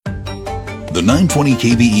The 920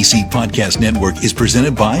 KVEC Podcast Network is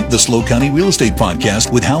presented by the SLO County Real Estate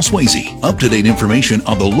Podcast with Hal Swayze. Up-to-date information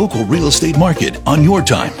on the local real estate market on your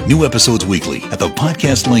time. New episodes weekly at the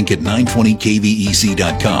podcast link at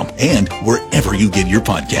 920kvec.com and wherever you get your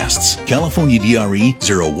podcasts. California DRE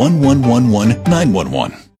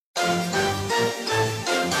 01111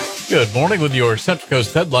 Good morning with your Central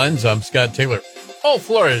Coast headlines. I'm Scott Taylor. Paul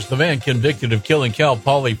Flores, the man convicted of killing Cal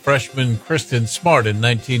Poly freshman Kristen Smart in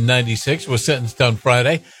 1996, was sentenced on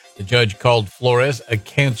Friday. The judge called Flores a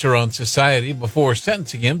cancer on society before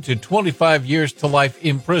sentencing him to 25 years to life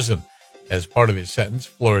in prison. As part of his sentence,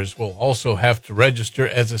 Flores will also have to register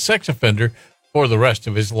as a sex offender for the rest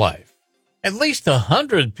of his life. At least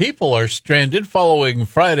 100 people are stranded following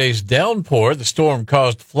Friday's downpour. The storm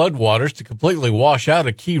caused floodwaters to completely wash out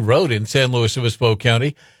a key road in San Luis Obispo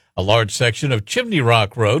County. A large section of Chimney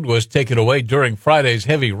Rock Road was taken away during Friday's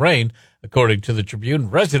heavy rain. According to the Tribune,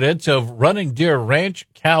 residents of Running Deer Ranch,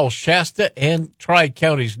 Cal Shasta, and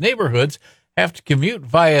Tri-Counties neighborhoods have to commute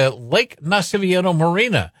via Lake Nacimiento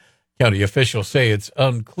Marina. County officials say it's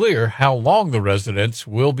unclear how long the residents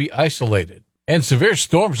will be isolated. And severe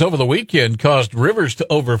storms over the weekend caused rivers to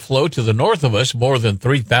overflow to the north of us. More than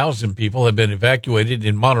 3,000 people have been evacuated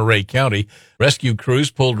in Monterey County. Rescue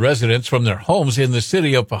crews pulled residents from their homes in the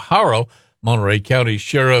city of Pajaro. Monterey County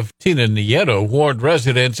Sheriff Tina Nieto warned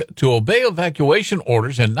residents to obey evacuation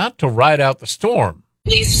orders and not to ride out the storm.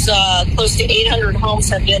 These close to 800 homes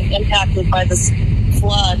have been impacted by this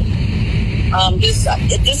flood. This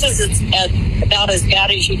is about as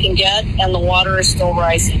bad as you can get, and the water is still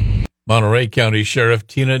rising. Monterey County Sheriff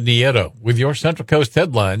Tina Nieto. With your Central Coast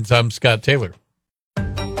headlines, I'm Scott Taylor.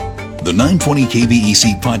 The 920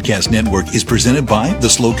 KVEC Podcast Network is presented by the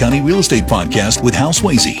SLO County Real Estate Podcast with Hal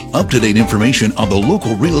Swayze. Up-to-date information on the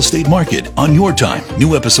local real estate market on your time.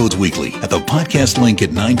 New episodes weekly at the podcast link at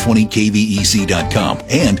 920kvec.com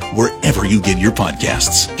and wherever you get your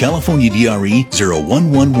podcasts. California DRE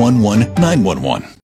 01111 911.